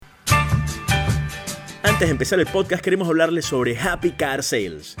Antes de empezar el podcast queremos hablarles sobre Happy Car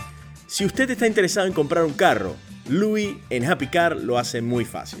Sales. Si usted está interesado en comprar un carro, Louis en Happy Car lo hace muy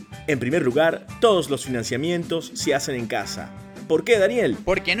fácil. En primer lugar, todos los financiamientos se hacen en casa. ¿Por qué, Daniel?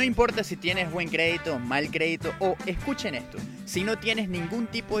 Porque no importa si tienes buen crédito, mal crédito o, escuchen esto, si no tienes ningún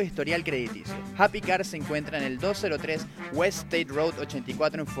tipo de historial crediticio. Happy Car se encuentra en el 203 West State Road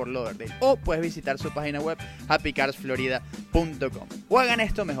 84 en Fort Lauderdale, o puedes visitar su página web happycarsflorida.com. O hagan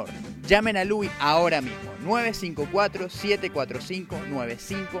esto mejor, llamen a Louis ahora mismo,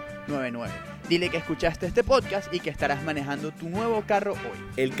 954-745-9599. Dile que escuchaste este podcast y que estarás manejando tu nuevo carro hoy.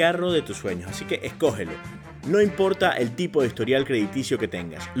 El carro de tus sueños, así que escógelo. No importa el tipo de historial crediticio que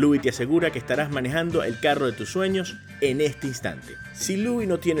tengas, Louis te asegura que estarás manejando el carro de tus sueños en este instante. Si Louis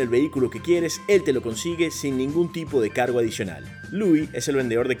no tiene el vehículo que quieres, él te lo consigue sin ningún tipo de cargo adicional. Louis es el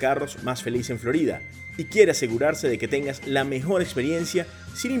vendedor de carros más feliz en Florida y quiere asegurarse de que tengas la mejor experiencia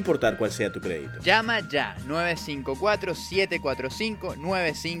sin importar cuál sea tu crédito. Llama ya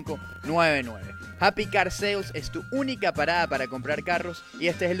 954-745-9599. Happy Car Sales es tu única parada para comprar carros y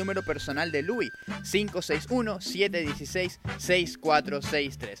este es el número personal de Louis,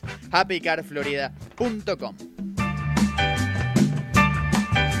 561-716-6463. happycarflorida.com.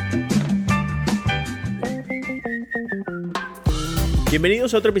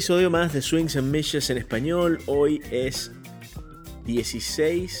 Bienvenidos a otro episodio más de Swings and Misses en español. Hoy es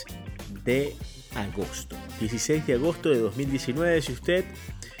 16 de agosto. 16 de agosto de 2019. Si usted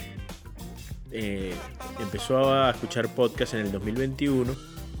empezó a escuchar podcast en el 2021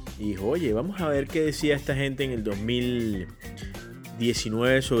 y dijo, oye, vamos a ver qué decía esta gente en el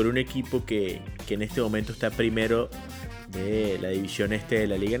 2019 sobre un equipo que en este momento está primero de la división este de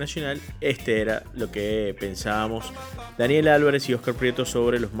la Liga Nacional. Este era lo que pensábamos Daniel Álvarez y Oscar Prieto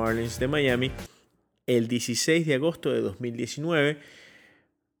sobre los Marlins de Miami el 16 de agosto de 2019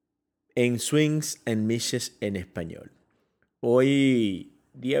 en Swings and Misses en español. Hoy,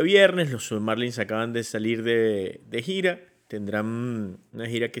 día viernes, los Marlins acaban de salir de gira. Tendrán una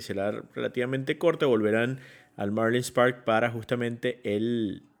gira que será relativamente corta. Volverán al Marlins Park para justamente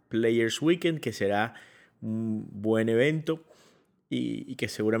el Players Weekend, que será un buen evento y que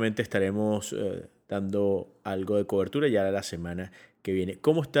seguramente estaremos dando algo de cobertura ya la semana que viene.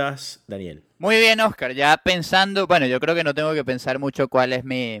 ¿Cómo estás, Daniel? Muy bien, Oscar. Ya pensando, bueno, yo creo que no tengo que pensar mucho cuál es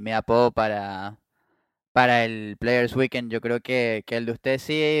mi apodo para el Players Weekend. Yo creo que el de usted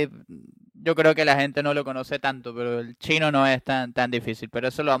sí, yo creo que la gente no lo conoce tanto, pero el chino no es tan difícil. Pero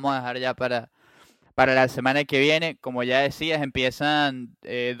eso lo vamos a dejar ya para la semana que viene. Como ya decías, empiezan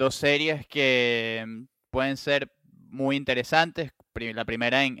dos series que pueden ser muy interesantes. La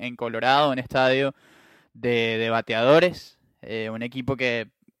primera en Colorado, un estadio de bateadores, un equipo que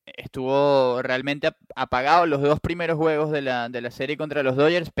estuvo realmente apagado los dos primeros juegos de la serie contra los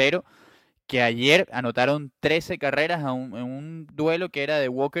Dodgers, pero que ayer anotaron 13 carreras en un duelo que era de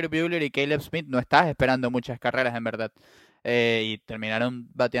Walker Buehler y Caleb Smith. No estabas esperando muchas carreras, en verdad. Y terminaron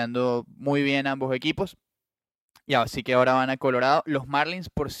bateando muy bien ambos equipos. Y así que ahora van a Colorado. Los Marlins,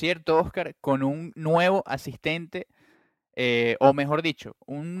 por cierto, Oscar, con un nuevo asistente, o mejor dicho,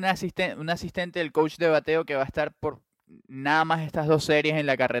 un asistente del coach de bateo que va a estar por nada más estas dos series en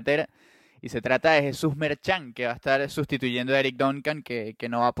la carretera. Y se trata de Jesús Merchán, que va a estar sustituyendo a Eric Duncan, que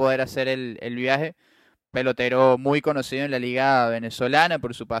no va a poder hacer el viaje. Pelotero muy conocido en la liga venezolana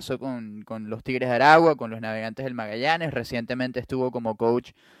por su paso con los Tigres de Aragua, con los Navegantes del Magallanes. Recientemente estuvo como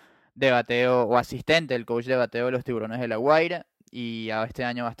coach de bateo o asistente del coach de bateo de los Tiburones de La Guaira. Y este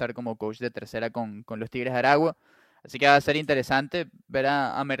año va a estar como coach de tercera con los Tigres de Aragua. Así que va a ser interesante ver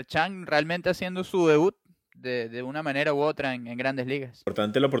a Merchán realmente haciendo su debut de una manera u otra en Grandes Ligas.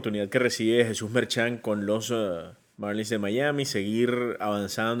 Importante la oportunidad que recibe Jesús Merchán con los Marlins de Miami, seguir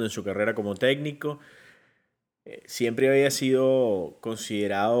avanzando en su carrera como técnico. Siempre había sido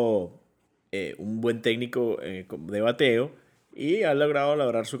considerado un buen técnico de bateo y ha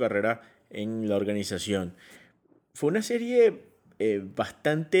lograr su carrera en la organización. Fue una serie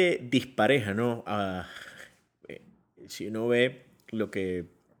bastante dispareja, ¿no? Si uno ve lo que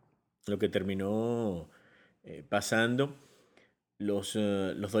terminó pasando, los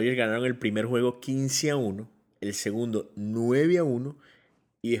Dodgers ganaron el primer juego 15-1, el segundo 9-1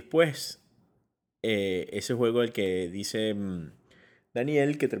 y después ese juego el que dice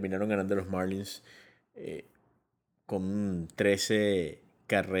Daniel, que terminaron ganando los Marlins con 13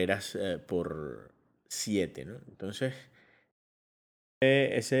 carreras por 7, ¿no? Entonces,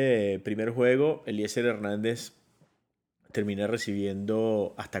 ese primer juego, Eliezer Hernández termina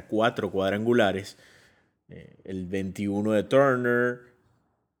recibiendo hasta 4 cuadrangulares. El 21 de Turner,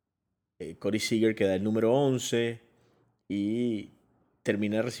 Corey Seager que da el número 11 y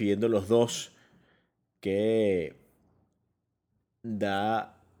termina recibiendo los dos que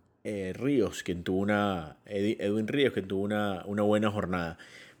da Ríos, quien tuvo Edwin Ríos, que tuvo una buena jornada.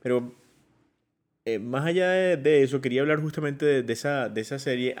 Pero más allá de eso, quería hablar justamente de esa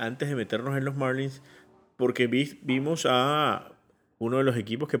serie antes de meternos en los Marlins, porque vimos a uno de los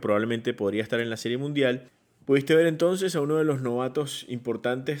equipos que probablemente podría estar en la Serie Mundial. Pudiste ver entonces a uno de los novatos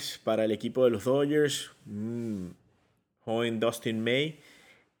importantes para el equipo de los Dodgers, joven Dustin May,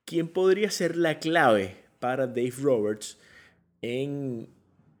 quien podría ser la clave para Dave Roberts en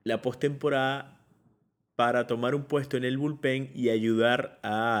la postemporada para tomar un puesto en el bullpen y ayudar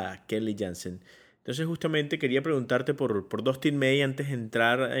a Kenley Jansen. Entonces justamente quería preguntarte por Dustin May antes de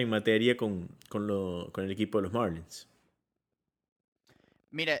entrar en materia con el equipo de los Marlins.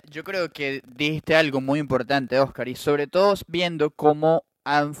 Mira, yo creo que dijiste algo muy importante, Oscar, y sobre todo viendo cómo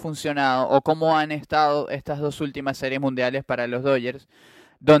han funcionado o cómo han estado estas dos últimas series mundiales para los Dodgers,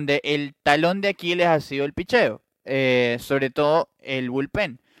 donde el talón de Aquiles ha sido el picheo, sobre todo el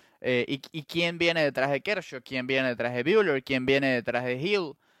bullpen. Y quién viene detrás de Kershaw, quién viene detrás de Buehler, quién viene detrás de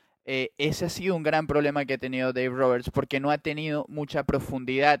Hill. Ese ha sido un gran problema que ha tenido Dave Roberts porque no ha tenido mucha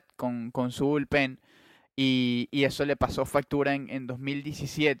profundidad con su bullpen y eso le pasó factura en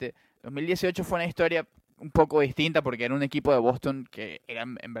 2017. 2018 fue una historia un poco distinta porque era un equipo de Boston que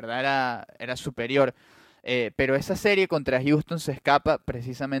en verdad era superior. Pero esa serie contra Houston se escapa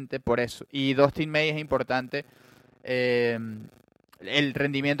precisamente por eso. Y Dustin May es importante. eh, el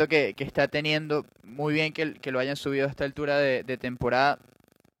rendimiento que está teniendo, muy bien que lo hayan subido a esta altura de temporada.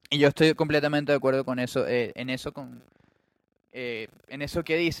 Y yo estoy completamente de acuerdo con eso, en eso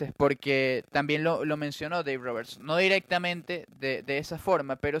que dices, porque también lo mencionó Dave Roberts, no directamente de esa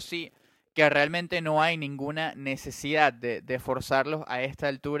forma, pero sí que realmente no hay ninguna necesidad de forzarlos a esta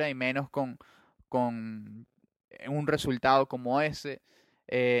altura y menos con un resultado como ese.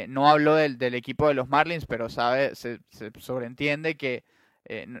 No hablo del equipo de los Marlins, pero se sobreentiende que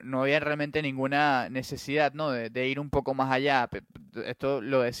no había realmente ninguna necesidad, ¿no? de ir un poco más allá. Esto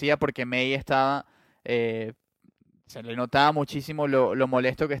lo decía porque May estaba... se le notaba muchísimo lo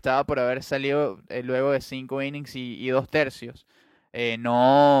molesto que estaba por haber salido luego de 5 innings y 2 tercios.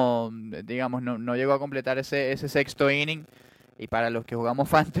 No, digamos, no llegó a completar ese sexto inning. Y para los que jugamos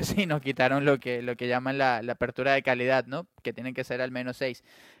fantasy nos quitaron lo que llaman la apertura de calidad, ¿no? Que tienen que ser al menos 6.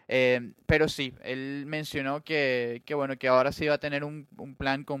 Pero sí, él mencionó que bueno, que ahora sí va a tener un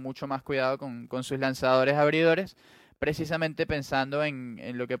plan con mucho más cuidado con sus lanzadores abridores, precisamente pensando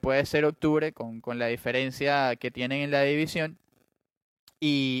en lo que puede ser octubre con la diferencia que tienen en la división.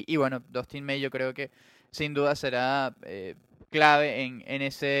 Y bueno, Dustin May yo creo que sin duda será clave en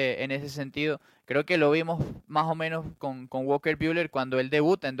ese sentido. Creo que lo vimos más o menos con Walker Buehler cuando él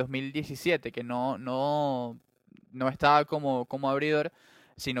debuta en 2017, que no estaba como abridor,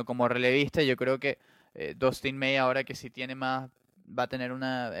 sino como relevista. Yo creo que Dustin May ahora que sí tiene va a tener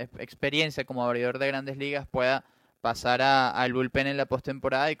una experiencia como abridor de grandes ligas, pueda pasar al bullpen en la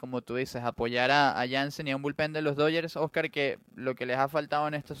postemporada y como tú dices, apoyar a Jansen y a un bullpen de los Dodgers, Oscar, que lo que les ha faltado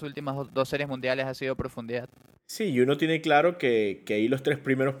en estas últimas dos series mundiales ha sido profundidad. Sí, y uno tiene claro que ahí los tres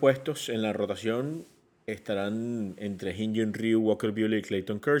primeros puestos en la rotación estarán entre Hyun-Jin Ryu, Walker Buehler y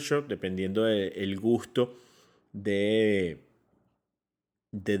Clayton Kershaw, dependiendo del gusto de,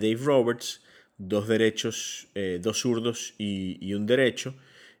 de Dave Roberts, dos derechos, dos zurdos y un derecho.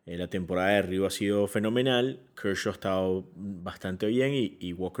 La temporada de Ryu ha sido fenomenal, Kershaw ha estado bastante bien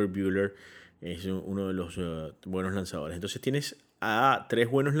y Walker Buehler es uno de los buenos lanzadores. Entonces tienes a tres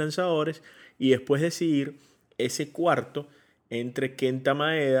buenos lanzadores y después decidir ese cuarto entre Kenta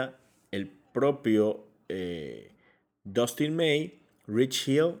Maeda, el propio Dustin May, Rich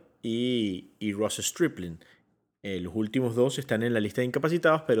Hill y Ross Stripling. Los últimos dos están en la lista de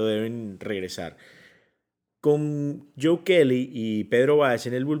incapacitados, pero deben regresar. Con Joe Kelly y Pedro Báez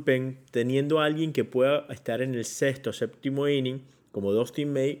en el bullpen, teniendo a alguien que pueda estar en el sexto o séptimo inning, como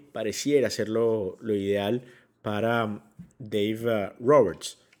Dustin May, pareciera ser lo ideal para Dave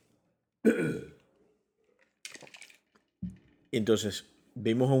Roberts. Entonces,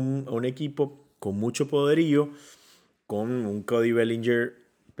 vimos a un equipo con mucho poderío, con un Cody Bellinger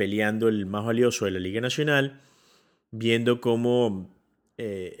peleando el más valioso de la Liga Nacional, viendo cómo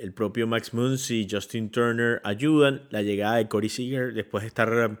el propio Max Muncy y Justin Turner ayudan, la llegada de Corey Seager después de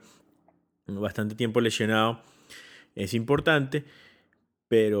estar bastante tiempo lesionado es importante,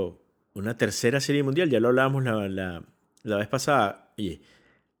 pero una tercera serie mundial, ya lo hablábamos la vez pasada, oye,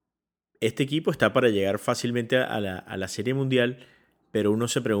 este equipo está para llegar fácilmente a la serie mundial, pero uno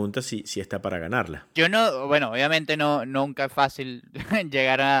se pregunta si está para ganarla. Yo no, bueno, obviamente nunca es fácil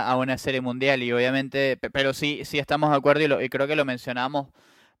llegar a una serie mundial y obviamente, pero sí estamos de acuerdo y creo que lo mencionamos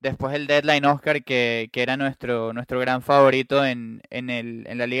después el deadline Oscar, que era nuestro gran favorito en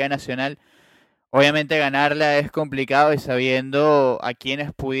la Liga Nacional. Obviamente ganarla es complicado y sabiendo a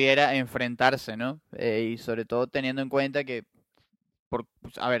quiénes pudiera enfrentarse, ¿no? Y sobre todo teniendo en cuenta que,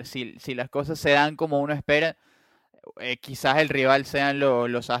 a ver, si las cosas se dan como uno espera, quizás el rival sean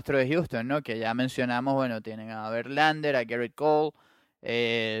los Astros de Houston, ¿no? Que ya mencionamos, bueno, tienen a Verlander, a Garrett Cole,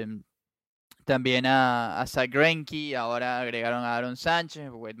 eh, también a Zach Greinke, ahora agregaron a Aaron Sánchez,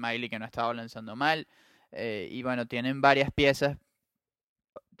 Wade Miley que no estaba lanzando mal, y bueno, tienen varias piezas,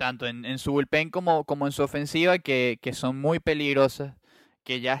 tanto en su bullpen como en su ofensiva, que son muy peligrosas,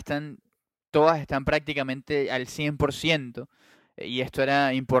 que ya todas están prácticamente al 100%. Y esto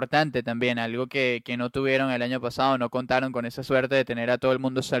era importante también, algo que no tuvieron el año pasado, no contaron con esa suerte de tener a todo el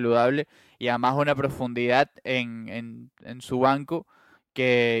mundo saludable y además una profundidad en su banco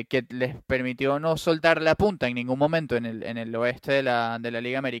que les permitió no soltar la punta en ningún momento en el oeste de la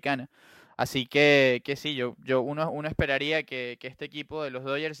Liga Americana. Así que sí, uno esperaría que este equipo de los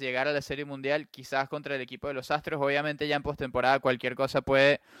Dodgers llegara a la Serie Mundial, quizás contra el equipo de los Astros. Obviamente ya en postemporada cualquier cosa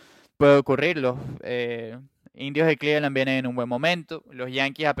puede ocurrir. Los Indios de Cleveland vienen en un buen momento. Los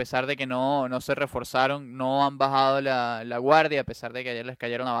Yankees, a pesar de que no se reforzaron, no han bajado la guardia, a pesar de que ayer les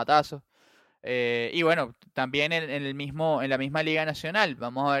cayeron a batazos. Y bueno, también en la misma Liga Nacional.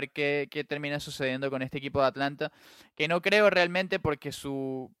 Vamos a ver qué termina sucediendo con este equipo de Atlanta, que no creo realmente porque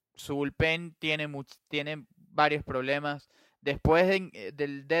su bullpen tiene varios problemas. Después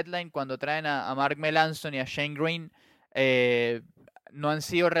del deadline, cuando traen a Mark Melancon y a Shane Green, no han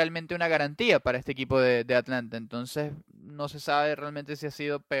sido realmente una garantía para este equipo de Atlanta. Entonces, no se sabe realmente si ha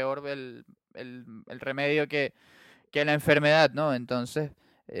sido peor el remedio que la enfermedad, ¿no? Entonces,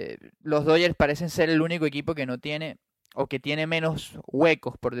 los Dodgers parecen ser el único equipo que no tiene, o que tiene menos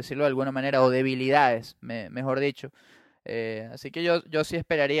huecos, por decirlo de alguna manera, o debilidades, mejor dicho. Así que yo sí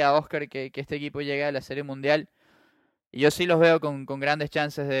esperaría a Oscar que este equipo llegue a la Serie Mundial. Y yo sí los veo con grandes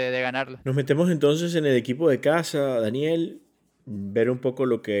chances de ganarla. Nos metemos entonces en el equipo de casa, Daniel, ver un poco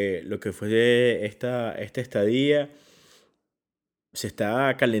lo que fue esta estadía. Se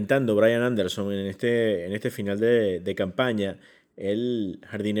está calentando Brian Anderson en este final de campaña. El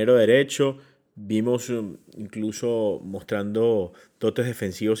jardinero derecho, vimos incluso mostrando dotes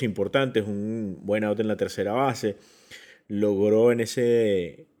defensivos importantes, un buen out en la tercera base. Logró en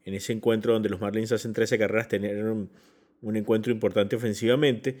ese encuentro donde los Marlins hacen 13 carreras tener un encuentro importante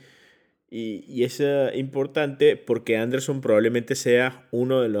ofensivamente. Y es importante porque Anderson probablemente sea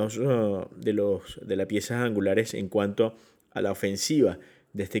uno de las piezas angulares en cuanto a la ofensiva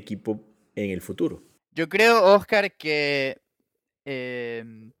de este equipo en el futuro. Yo creo, Oscar, que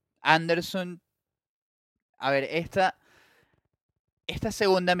eh, Anderson, a ver, esta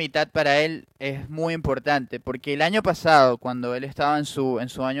segunda mitad para él es muy importante, porque el año pasado, cuando él estaba en su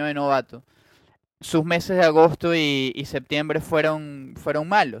año de novato, sus meses de agosto y septiembre fueron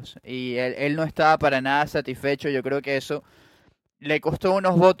malos, y él no estaba para nada satisfecho. Yo creo que eso le costó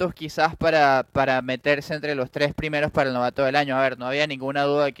unos votos quizás para meterse entre los tres primeros para el novato del año. A ver, no había ninguna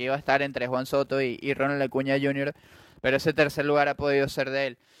duda de que iba a estar entre Juan Soto y Ronald Acuña Jr., pero ese tercer lugar ha podido ser de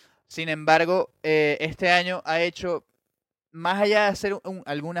él. Sin embargo, este año ha hecho, más allá de hacer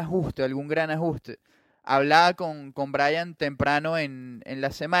algún ajuste, algún gran ajuste, hablaba con Brian temprano en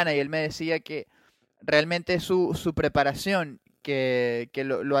la semana y él me decía que realmente su preparación que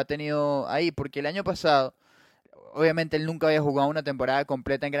lo ha tenido ahí, porque el año pasado, obviamente él nunca había jugado una temporada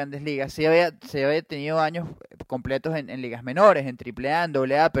completa en Grandes Ligas, se había tenido años completos en ligas menores, en AAA, en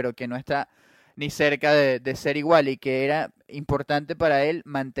AA, pero que no está ni cerca de ser igual, y que era importante para él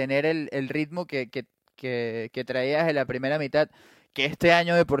mantener el ritmo que traía desde la primera mitad, que este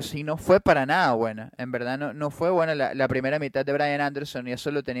año de por sí no fue para nada buena. En verdad no fue buena la primera mitad de Brian Anderson, y eso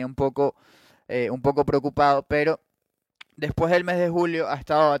lo tenía un poco preocupado, pero después del mes de julio ha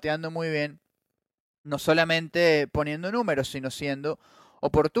estado bateando muy bien, no solamente poniendo números, sino siendo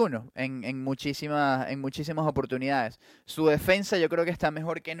oportuno en muchísimas oportunidades. Su defensa yo creo que está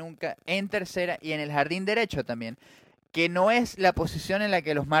mejor que nunca en tercera y en el jardín derecho también, que no es la posición en la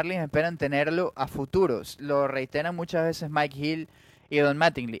que los Marlins esperan tenerlo a futuros. Lo reiteran muchas veces Mike Hill y Don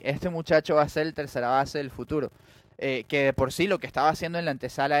Mattingly. Este muchacho va a ser el tercera base del futuro. Que de por sí lo que estaba haciendo en la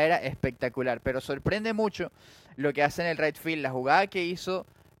antesala era espectacular. Pero sorprende mucho lo que hace en el right field. La jugada que hizo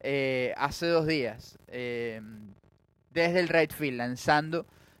hace 2 días, desde el right field, lanzando,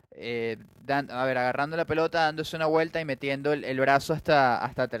 agarrando la pelota, dándose una vuelta y metiendo el brazo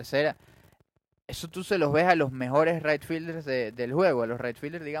hasta tercera. Eso tú se los ves a los mejores right fielders del juego, a los right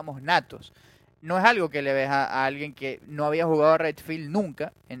fielders, digamos, natos. no es algo que le ves a alguien que no había jugado right field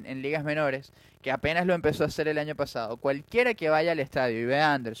nunca en ligas menores, que apenas lo empezó a hacer el año pasado. Cualquiera que vaya al estadio y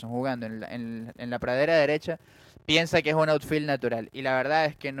vea a Anderson jugando en la pradera derecha, piensa que es un outfield natural. Y la verdad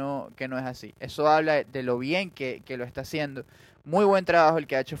es que no es así. Eso habla de lo bien que lo está haciendo. Muy buen trabajo el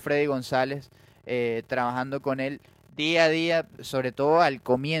que ha hecho Freddy González, trabajando con él día a día, sobre todo al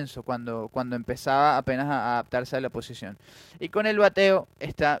comienzo, cuando empezaba apenas a adaptarse a la posición. Y con el bateo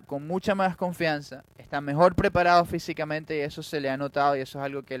está con mucha más confianza, está mejor preparado físicamente y eso se le ha notado y eso es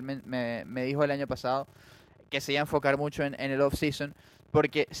algo que él me dijo el año pasado, que se iba a enfocar mucho en el off-season,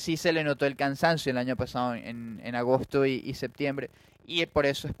 porque sí se le notó el cansancio el año pasado en agosto y septiembre, y por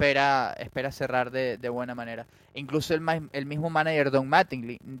eso espera cerrar de buena manera. Incluso el mismo manager Don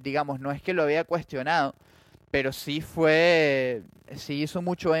Mattingly, digamos, no es que lo había cuestionado, pero sí hizo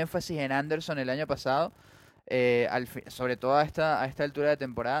mucho énfasis en Anderson el año pasado, sobre todo a esta altura de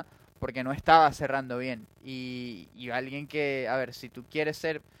temporada, porque no estaba cerrando bien. Y alguien que, a ver, si tú quieres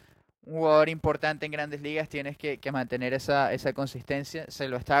ser un jugador importante en grandes ligas, tienes que mantener esa consistencia. Se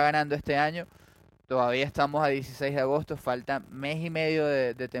lo está ganando este año. Todavía estamos a 16 de agosto, falta mes y medio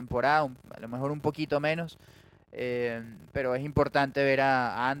de temporada, a lo mejor un poquito menos. Pero es importante ver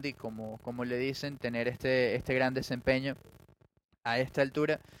a Andy, como le dicen, tener este gran desempeño a esta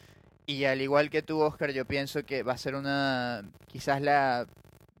altura. Y al igual que tú, Oscar, yo pienso que va a ser quizás la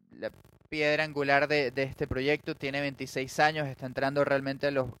piedra angular de este proyecto. Tiene 26 años, está entrando realmente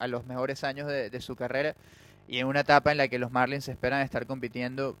a los mejores años de su carrera. Y en una etapa en la que los Marlins esperan estar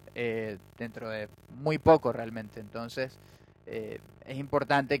compitiendo dentro de muy poco realmente. Entonces, es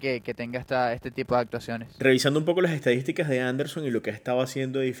importante que tenga este tipo de actuaciones. Revisando un poco las estadísticas de Anderson y lo que ha estado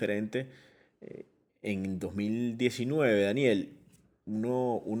haciendo de diferente eh, en 2019, Daniel,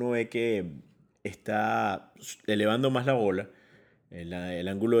 uno ve que está elevando más la bola, el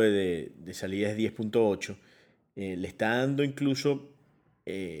ángulo de salida es 10.8, le está dando incluso,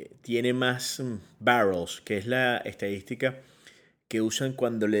 tiene más barrels, que es la estadística que usan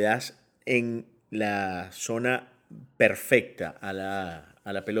cuando le das en la zona perfecta a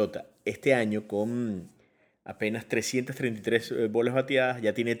la pelota. Este año con apenas 333 bolas bateadas,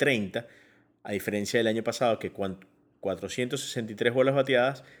 ya tiene 30, a diferencia del año pasado que con 463 bolas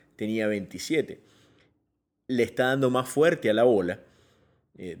bateadas tenía 27. Le está dando más fuerte a la bola.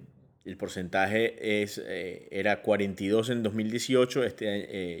 Eh, el porcentaje era 42 en 2018,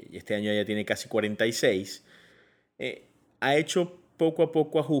 este año ya tiene casi 46. Eh, ha hecho poco a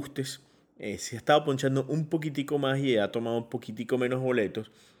poco ajustes, se ha estado ponchando un poquitico más y ha tomado un poquitico menos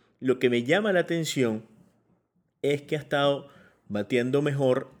boletos. Lo que me llama la atención es que ha estado bateando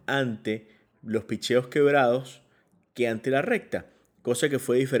mejor ante los picheos quebrados que ante la recta, cosa que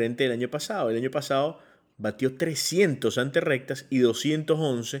fue diferente el año pasado. El año pasado batió 300 ante rectas y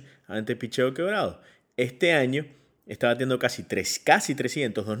 211 ante picheo quebrado. Este año está batiendo casi 300,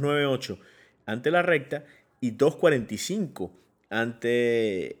 298 ante la recta y 245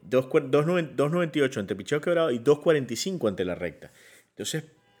 ante 298 ante picheo quebrado y 245 ante la recta. Entonces,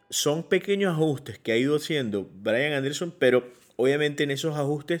 son pequeños ajustes que ha ido haciendo Brian Anderson, pero obviamente en esos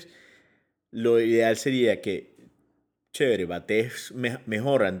ajustes lo ideal sería que, chévere, bates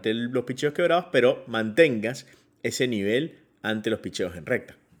mejor ante los picheos quebrados, pero mantengas ese nivel ante los picheos en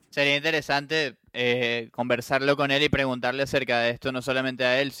recta. Sería interesante conversarlo con él y preguntarle acerca de esto, no solamente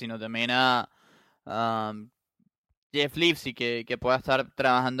a él, sino también a Jeff Livesey, que pueda estar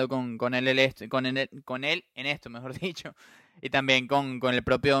trabajando con él, con él en esto, mejor dicho, y también con el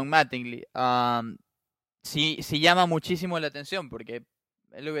propio Don Mattingly. Sí llama muchísimo la atención, porque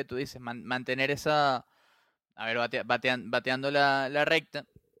es lo que tú dices, mantener a ver, bateando la recta.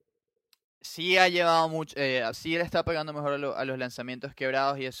 Sí ha llevado mucho, sí le está pegando mejor a los lanzamientos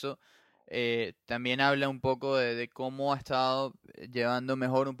quebrados y eso también habla un poco de cómo ha estado llevando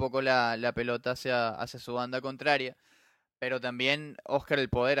mejor un poco la pelota hacia su banda contraria. Pero también Oscar el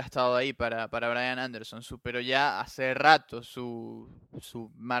Poder ha estado ahí para Brian Anderson. Superó ya hace rato su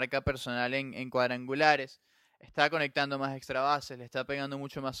marca personal en cuadrangulares. Está conectando más extra bases, le está pegando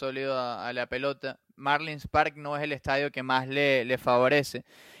mucho más sólido a la pelota. Marlins Park no es el estadio que más le favorece.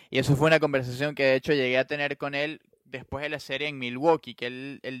 Y eso fue una conversación que de hecho llegué a tener con él después de la serie en Milwaukee, que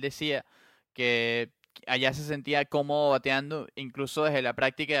él decía que allá se sentía cómodo bateando, incluso desde la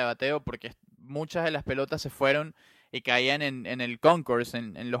práctica de bateo, porque muchas de las pelotas se fueron y caían en el concourse,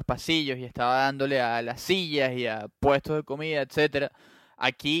 en los pasillos, y estaba dándole a las sillas y a puestos de comida, etcétera.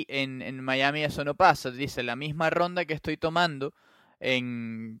 Aquí en Miami eso no pasa. Dice, la misma ronda que estoy tomando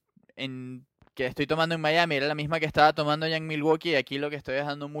en, que estoy tomando en Miami era la misma que estaba tomando ya en Milwaukee, y aquí lo que estoy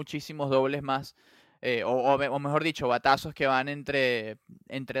dejando muchísimos dobles más o mejor dicho, batazos que van entre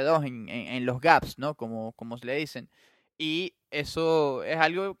dos en los gaps, ¿no? Como se le dicen. Y eso es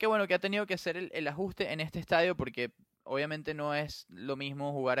algo que, bueno, que ha tenido que hacer el ajuste en este estadio porque obviamente no es lo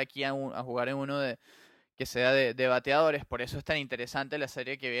mismo jugar aquí a jugar en uno que sea de bateadores. Por eso es tan interesante la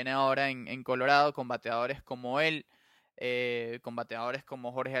serie que viene ahora en Colorado con bateadores como él, con bateadores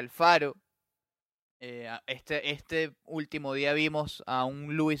como Jorge Alfaro. Este último día vimos a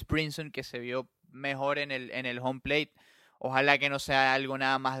un Lewis Brinson que se vio mejor en el home plate. Ojalá que no sea algo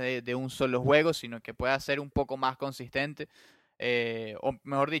nada más de un solo juego, sino que pueda ser un poco más consistente. O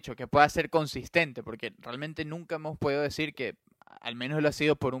mejor dicho, que pueda ser consistente, porque realmente nunca hemos podido decir que al menos lo ha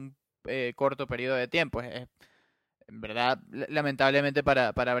sido por un corto periodo de tiempo. En verdad, lamentablemente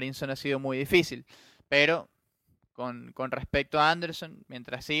para Brinson ha sido muy difícil. Pero con respecto a Anderson,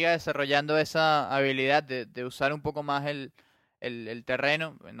 mientras siga desarrollando esa habilidad de usar un poco más el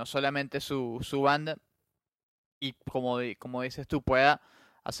terreno, no solamente su banda, y como dices tú, pueda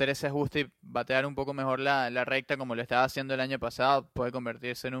hacer ese ajuste y batear un poco mejor la recta como lo estaba haciendo el año pasado, puede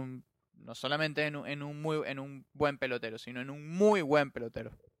convertirse no solamente en un buen pelotero, sino en un muy buen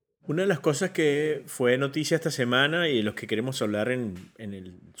pelotero. Una de las cosas que fue noticia esta semana y de los que queremos hablar en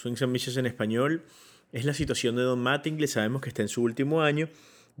el Swings and Misses en español es la situación de Don Mattingly. Sabemos que está en su último año.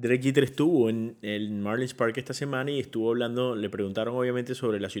 Derek Jeter estuvo en el Marlins Park esta semana y estuvo hablando, le preguntaron obviamente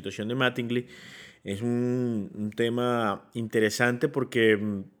sobre la situación de Mattingly. Es un tema interesante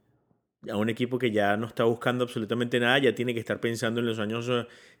porque a un equipo que ya no está buscando absolutamente nada, ya tiene que estar pensando en los años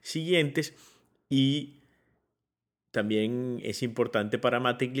siguientes y también es importante para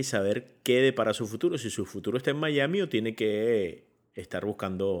Mattingly saber qué depara su futuro, si su futuro está en Miami o tiene que estar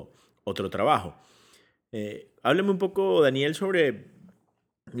buscando otro trabajo. Háblame un poco, Daniel, sobre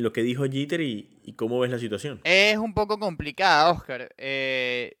lo que dijo Jeter y cómo ves la situación. Es un poco complicada, Oscar.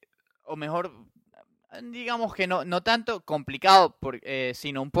 O mejor, digamos que no tanto complicado,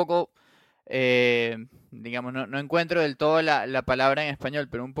 sino un poco, digamos, no encuentro del todo la palabra en español,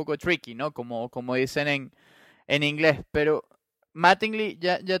 pero un poco tricky, ¿no? Como dicen en inglés. Pero Mattingly,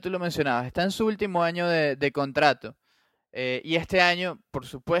 ya tú lo mencionabas, está en su último año de contrato. Y este año, por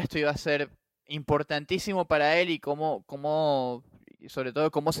supuesto, iba a ser importantísimo para él y y sobre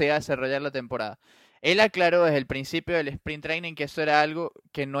todo cómo se iba a desarrollar la temporada. Él aclaró desde el principio del sprint training que eso era algo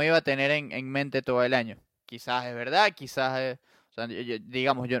que no iba a tener en mente todo el año. Quizás es verdad, quizás o sea,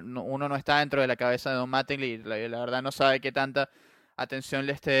 digamos, uno no está dentro de la cabeza de Don Mattingly y la verdad no sabe qué tanta atención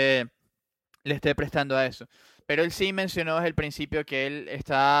le esté prestando a eso. Pero él sí mencionó desde el principio que él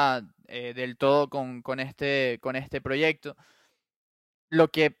está del todo con este proyecto. Lo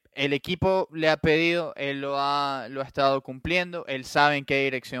que el equipo le ha pedido, él lo ha estado cumpliendo. Él sabe en qué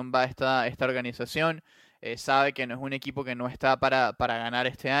dirección va esta organización. Sabe que no es un equipo que no está para ganar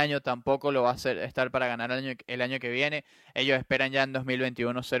este año, tampoco lo va a estar para ganar el año que viene. Ellos esperan ya en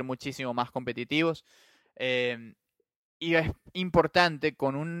 2021 ser muchísimo más competitivos. Y es importante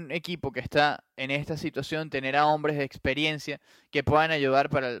con un equipo que está en esta situación tener a hombres de experiencia que puedan ayudar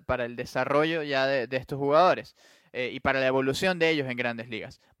para el desarrollo ya de estos jugadores y para la evolución de ellos en grandes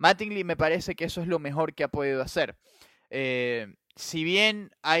ligas. Mattingly me parece que eso es lo mejor que ha podido hacer. Si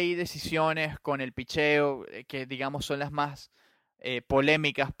bien hay decisiones con el picheo que digamos son las más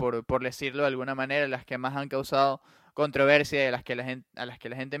polémicas, por decirlo de alguna manera, las que más han causado controversia y a las que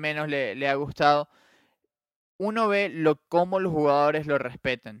la gente menos le ha gustado, uno ve cómo los jugadores lo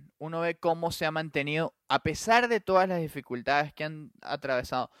respetan, uno ve cómo se ha mantenido a pesar de todas las dificultades que han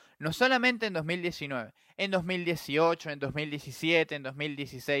atravesado, no solamente en 2019, en 2018, en 2017, en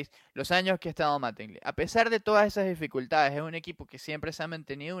 2016, los años que ha estado Mattingly. A pesar de todas esas dificultades, es un equipo que siempre se ha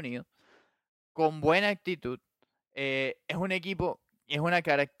mantenido unido, con buena actitud, es un equipo, y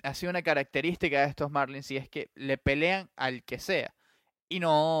ha sido una característica de estos Marlins, y es que le pelean al que sea. Y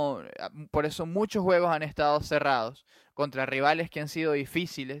no, por eso muchos juegos han estado cerrados contra rivales que han sido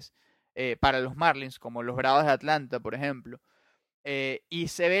difíciles para los Marlins, como los Bravos de Atlanta, por ejemplo. Y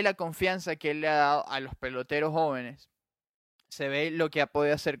se ve la confianza que él le ha dado a los peloteros jóvenes. Se ve lo que ha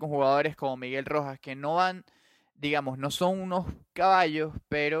podido hacer con jugadores como Miguel Rojas, que no van, digamos, no son unos caballos,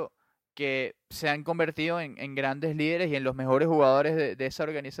 pero que se han convertido en grandes líderes y en los mejores jugadores de esa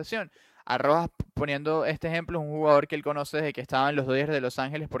organización. A Rojas, poniendo este ejemplo, es un jugador que él conoce desde que estaba en los Dodgers de Los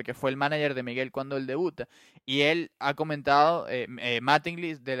Ángeles porque fue el manager de Miguel cuando él debuta. Y él ha comentado,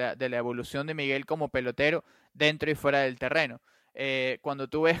 Mattingly, de la evolución de Miguel como pelotero dentro y fuera del terreno. Cuando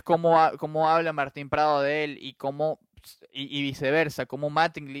tú ves cómo habla Martín Prado de él y viceversa, cómo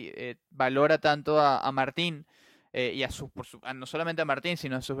Mattingly valora tanto a Martín y no solamente a Martín,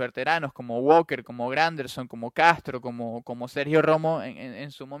 sino a sus veteranos como Walker, como Granderson, como Castro, como Sergio Romo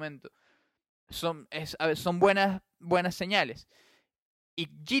en su momento. son buenas señales. Y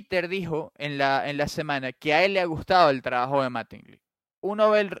Jeter dijo en la semana que a él le ha gustado el trabajo de Mattingly.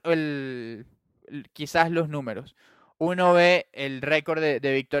 Uno ve quizás los números, uno ve el récord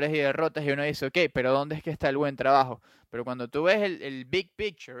de victorias y derrotas y uno dice, ok, pero ¿dónde es que está el buen trabajo? Pero cuando tú ves el big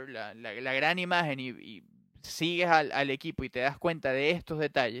picture, la gran imagen y sigues al equipo y te das cuenta de estos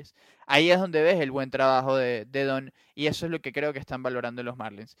detalles, ahí es donde ves el buen trabajo de Don, y eso es lo que creo que están valorando los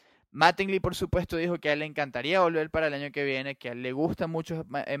Marlins. Mattingly, por supuesto, dijo que a él le encantaría volver para el año que viene, que a él le gusta mucho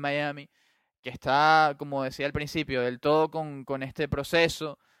en Miami, que está, como decía al principio, del todo con este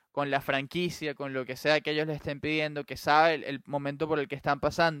proceso, con la franquicia, con lo que sea que ellos le estén pidiendo, que sabe el momento por el que están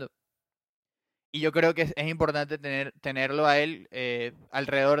pasando. Y yo creo que es importante tenerlo a él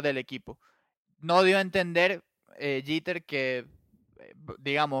alrededor del equipo. No dio a entender Jeter que,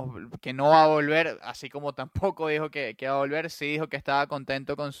 digamos, que no va a volver, así como tampoco dijo que va a volver, sí dijo que estaba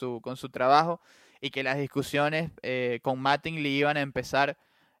contento con su trabajo y que las discusiones con Mattingly iban a empezar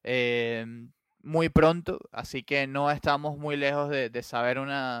eh, muy pronto, así que no estamos muy lejos de saber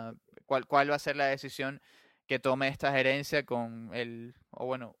cuál va a ser la decisión que tome esta gerencia con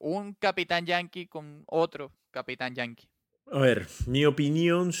un capitán yankee con otro capitán yankee. A ver, mi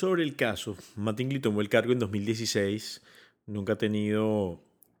opinión sobre el caso. Mattingly tomó el cargo en 2016. Nunca ha tenido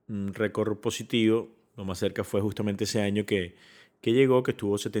un récord positivo. Lo más cerca fue justamente ese año que llegó, que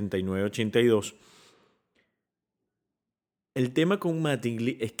estuvo 79-82. El tema con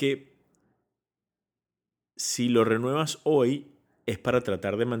Mattingly es que si lo renuevas hoy es para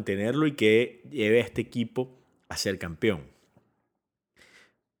tratar de mantenerlo y que lleve a este equipo a ser campeón.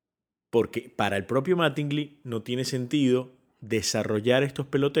 Porque para el propio Mattingly no tiene sentido desarrollar estos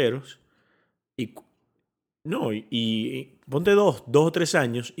peloteros y no, y ponte dos o tres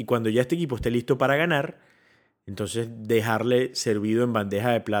años y cuando ya este equipo esté listo para ganar, entonces dejarle servido en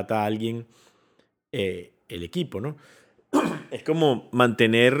bandeja de plata a alguien el equipo, ¿no? Es como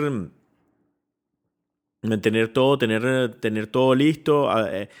mantener todo, tener todo listo,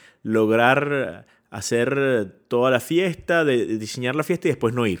 lograr hacer toda la fiesta, de diseñar la fiesta y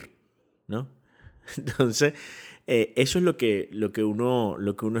después no ir, ¿no? Entonces, eso es lo que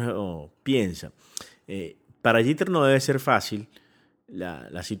uno piensa. Para Jeter no debe ser fácil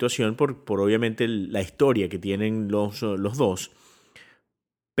la situación por obviamente la historia que tienen los dos,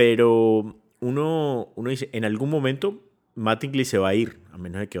 pero uno dice, en algún momento Mattingly se va a ir, a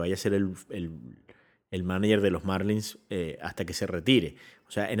menos de que vaya a ser el manager de los Marlins hasta que se retire.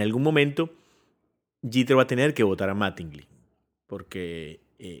 O sea, en algún momento Jeter va a tener que votar a Mattingly, porque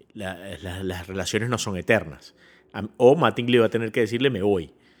las relaciones no son eternas. O Mattingly va a tener que decirle me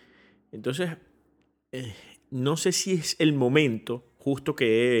voy. Entonces, eh, no sé si es el momento, justo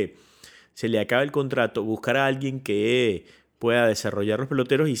que se le acaba el contrato, buscar a alguien que pueda desarrollar los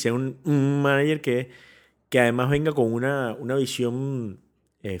peloteros y sea un manager que además venga con una visión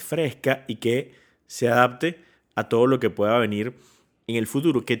fresca y que se adapte a todo lo que pueda venir en el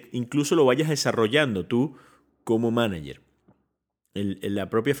futuro, que incluso lo vayas desarrollando tú como manager. La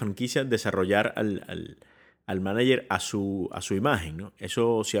propia franquicia desarrollar al manager a su imagen, ¿no?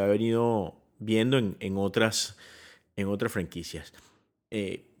 Eso se ha venido viendo en otras franquicias.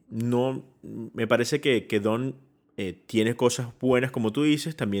 No, me parece que Don tiene cosas buenas, como tú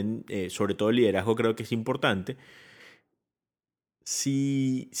dices, también sobre todo el liderazgo creo que es importante.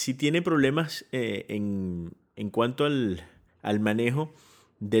 Si tiene problemas en cuanto al manejo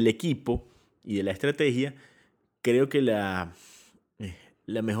del equipo y de la estrategia, creo que la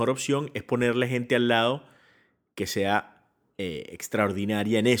mejor opción es ponerle gente al lado que sea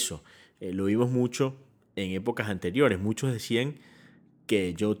extraordinaria en eso. Lo vimos mucho en épocas anteriores. Muchos decían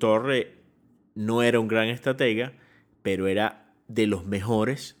que Joe Torre no era un gran estratega, pero era de los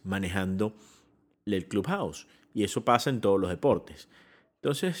mejores manejando el clubhouse. Y eso pasa en todos los deportes.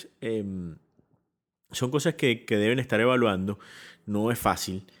 Entonces, son cosas que deben estar evaluando. No es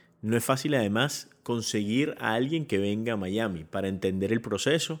fácil. No es fácil además conseguir a alguien que venga a Miami para entender el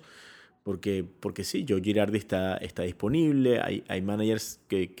proceso. Porque sí, Joe Girardi está disponible. Hay managers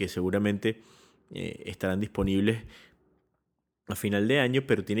que seguramente estarán disponibles a final de año,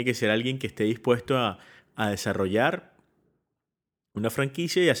 pero tiene que ser alguien que esté dispuesto a desarrollar una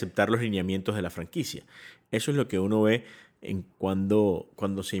franquicia y aceptar los lineamientos de la franquicia. Eso es lo que uno ve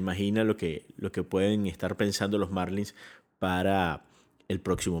cuando se imagina lo que pueden estar pensando los Marlins para el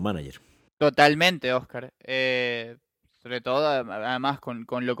próximo manager. Totalmente, Oscar. Sobre todo, además,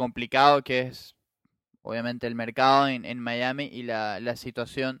 con lo complicado que es, obviamente, el mercado en Miami y la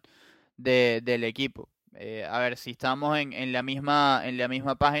situación del equipo. A ver, si estamos en la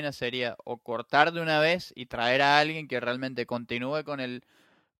misma página, sería o cortar de una vez y traer a alguien que realmente continúe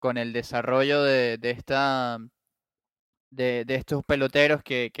con el desarrollo de estos peloteros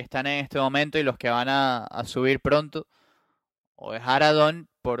que están en este momento y los que van a subir pronto, o dejar a Don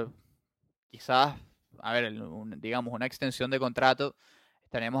por quizás, a ver, digamos, una extensión de contrato,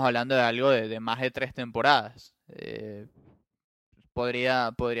 estaremos hablando de algo de más de 3 temporadas.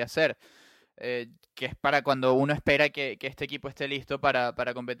 Podría ser. Que es para cuando uno espera que este equipo esté listo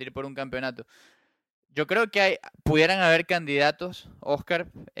para competir por un campeonato. Yo creo que pudieran haber candidatos, Oscar,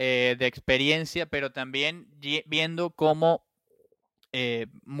 de experiencia, pero también viendo cómo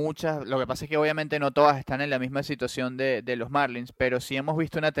lo que pasa es que obviamente no todas están en la misma situación de los Marlins, pero sí hemos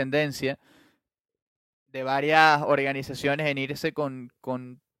visto una tendencia de varias organizaciones en irse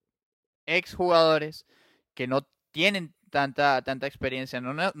con exjugadores que no tienen tanta experiencia,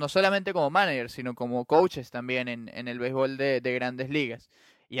 no solamente como managers, sino como coaches también en el béisbol de grandes ligas.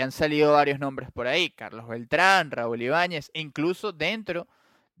 Y han salido varios nombres por ahí, Carlos Beltrán, Raúl Ibáñez, e incluso dentro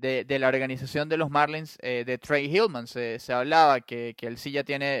de la organización de los Marlins, de Trey Hillman, se hablaba que él sí ya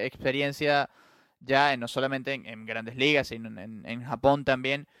tiene experiencia ya no solamente en grandes ligas, sino en Japón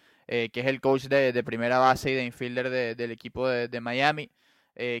también, que es el coach de primera base y de infielder del equipo de Miami.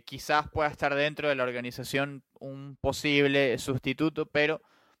 Quizás pueda estar dentro de la organización un posible sustituto, pero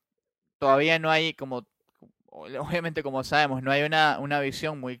todavía no hay, obviamente como sabemos, no hay una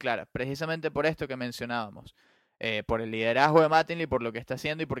visión muy clara, precisamente por esto que mencionábamos, por el liderazgo de Mattingly, por lo que está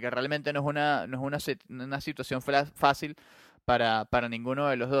haciendo y porque realmente no es una situación fácil para ninguno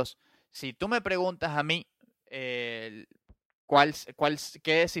de los dos. Si tú me preguntas a mí qué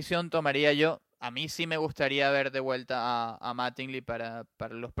decisión tomaría yo, a mí sí me gustaría ver de vuelta a Mattingly para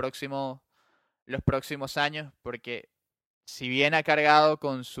los próximos años, porque si bien ha cargado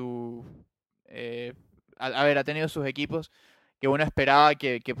con su... ha tenido sus equipos que uno esperaba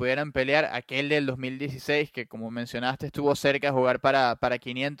que pudieran pelear, aquel del 2016, que como mencionaste estuvo cerca de jugar para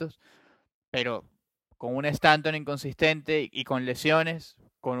 500, pero con un Stanton inconsistente y con lesiones,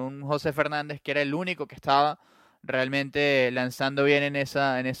 con un José Fernández que era el único que estaba realmente lanzando bien en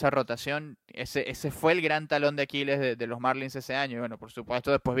esa rotación. Ese fue el gran talón de Aquiles de los Marlins ese año. Y bueno, por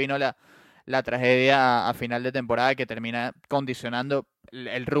supuesto, después vino la tragedia a final de temporada que termina condicionando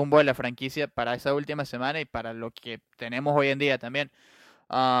el rumbo de la franquicia para esa última semana y para lo que tenemos hoy en día también.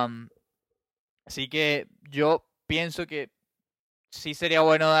 Así que yo pienso que sí sería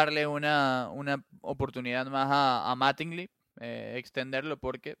bueno darle una oportunidad más a Mattingly, extenderlo,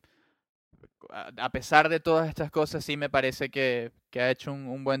 porque a pesar de todas estas cosas, sí me parece que ha hecho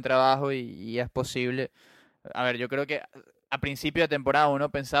un buen trabajo y es posible. A ver, yo creo que a principio de temporada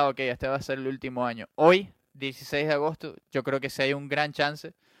uno pensaba, ok, este va a ser el último año. Hoy, 16 de agosto, yo creo que sí hay un gran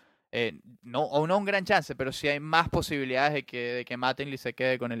chance. No un gran chance, pero sí hay más posibilidades de que Mattingly se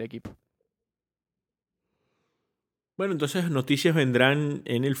quede con el equipo. Bueno, entonces noticias vendrán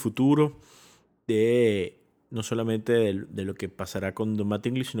en el futuro de no solamente de lo que pasará con Don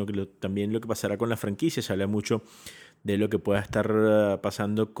Mattingly, sino que también lo que pasará con la franquicia. Se habla mucho de lo que pueda estar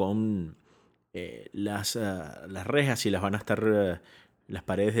pasando con las rejas, si las van a estar, las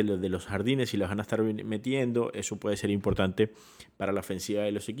paredes de los jardines, si las van a estar metiendo. Eso puede ser importante para la ofensiva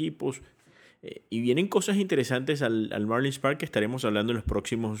de los equipos. Y vienen cosas interesantes al Marlins Park que estaremos hablando en los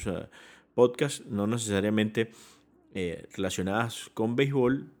próximos podcasts, no necesariamente relacionadas con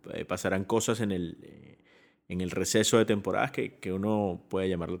béisbol. Pasarán cosas en el receso de temporadas que uno puede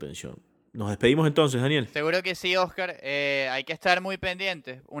llamar la atención. Nos despedimos entonces, Daniel. Seguro que sí, Oscar. Hay que estar muy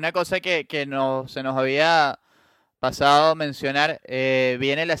pendientes. Una cosa que se nos había pasado a mencionar,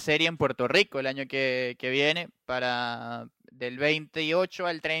 viene la serie en Puerto Rico el año que viene, del 28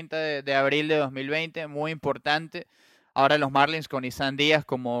 al 30 de abril de 2020, muy importante. Ahora los Marlins con Isan Díaz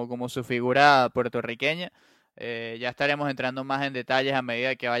como su figura puertorriqueña. Ya estaremos entrando más en detalles a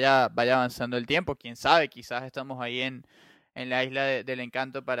medida que vaya avanzando el tiempo. Quién sabe, quizás estamos ahí en la Isla del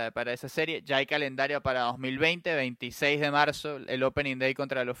Encanto para esa serie. Ya hay calendario para 2020, 26 de marzo, el Opening Day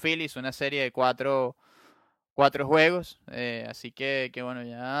contra los Phillies, una serie de cuatro juegos. Así que bueno,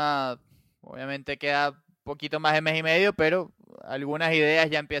 ya obviamente queda poquito más de mes y medio, pero algunas ideas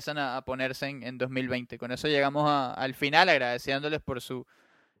ya empiezan a ponerse en 2020. Con eso llegamos al final, agradeciéndoles por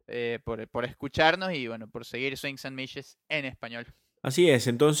escucharnos y bueno, por seguir Swings and Mishes en español. Así es,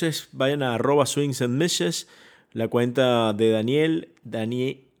 entonces vayan a @Swings and Mishes, la cuenta de Daniel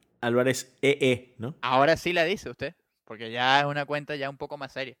Álvarez EE, ¿no? Ahora sí la dice usted, porque ya es una cuenta ya un poco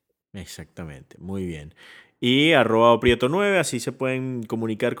más seria. Exactamente, muy bien. Y @Prieto9, así se pueden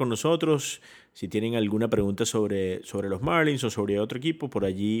comunicar con nosotros. Si tienen alguna pregunta sobre los Marlins o sobre otro equipo, por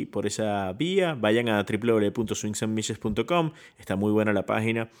allí, por esa vía, vayan a www.swingsandmishes.com. Está muy buena la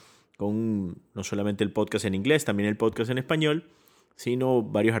página con no solamente el podcast en inglés, también el podcast en español. sino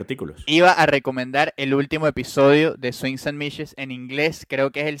varios artículos. Iba a recomendar el último episodio de Swings and Mishes en inglés,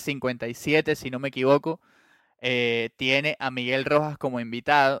 creo que es el 57, si no me equivoco. Tiene a Miguel Rojas como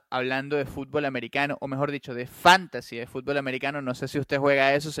invitado, hablando de fútbol americano, o mejor dicho, de fantasy de fútbol americano. No sé si usted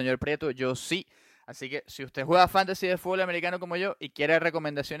juega eso, señor Prieto, yo sí. Así que si usted juega fantasy de fútbol americano como yo y quiere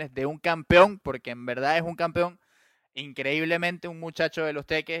recomendaciones de un campeón, porque en verdad es un campeón, increíblemente un muchacho de Los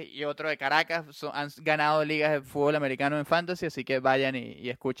Teques y otro de Caracas han ganado ligas de fútbol americano en fantasy, así que vayan y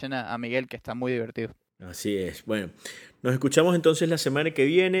escuchen a Miguel, que está muy divertido. Así es. Bueno, nos escuchamos entonces la semana que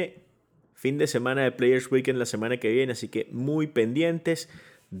viene. Fin de semana de Players Weekend la semana que viene, así que muy pendientes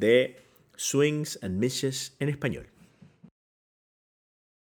de Swings and Misses en español.